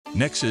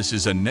Nexus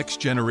is a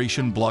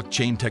next-generation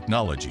blockchain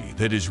technology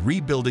that is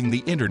rebuilding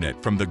the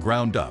internet from the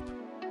ground up.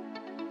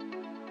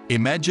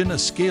 Imagine a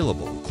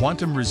scalable,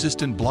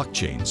 quantum-resistant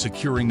blockchain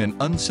securing an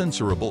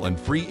uncensorable and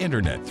free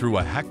internet through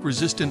a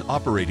hack-resistant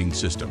operating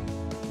system,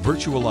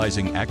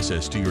 virtualizing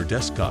access to your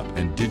desktop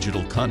and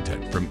digital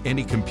content from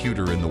any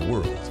computer in the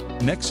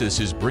world. Nexus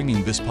is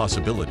bringing this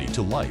possibility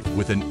to life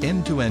with an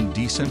end-to-end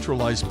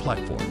decentralized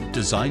platform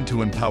designed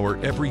to empower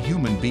every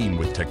human being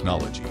with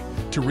technology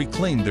to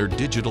reclaim their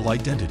digital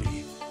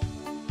identity.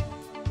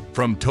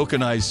 From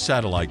tokenized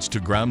satellites to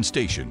ground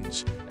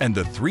stations, and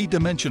the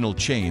three-dimensional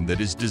chain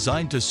that is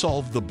designed to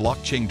solve the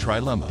blockchain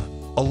trilemma,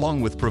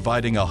 along with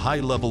providing a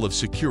high level of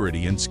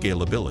security and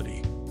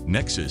scalability,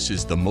 Nexus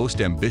is the most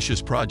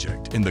ambitious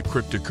project in the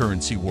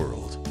cryptocurrency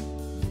world.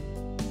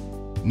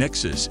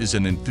 Nexus is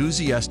an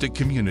enthusiastic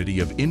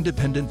community of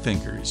independent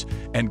thinkers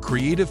and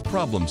creative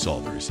problem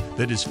solvers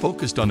that is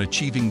focused on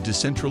achieving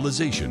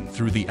decentralization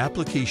through the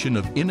application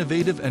of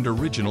innovative and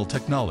original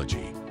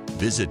technology.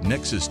 Visit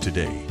Nexus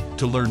today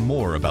to learn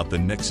more about the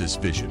Nexus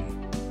vision.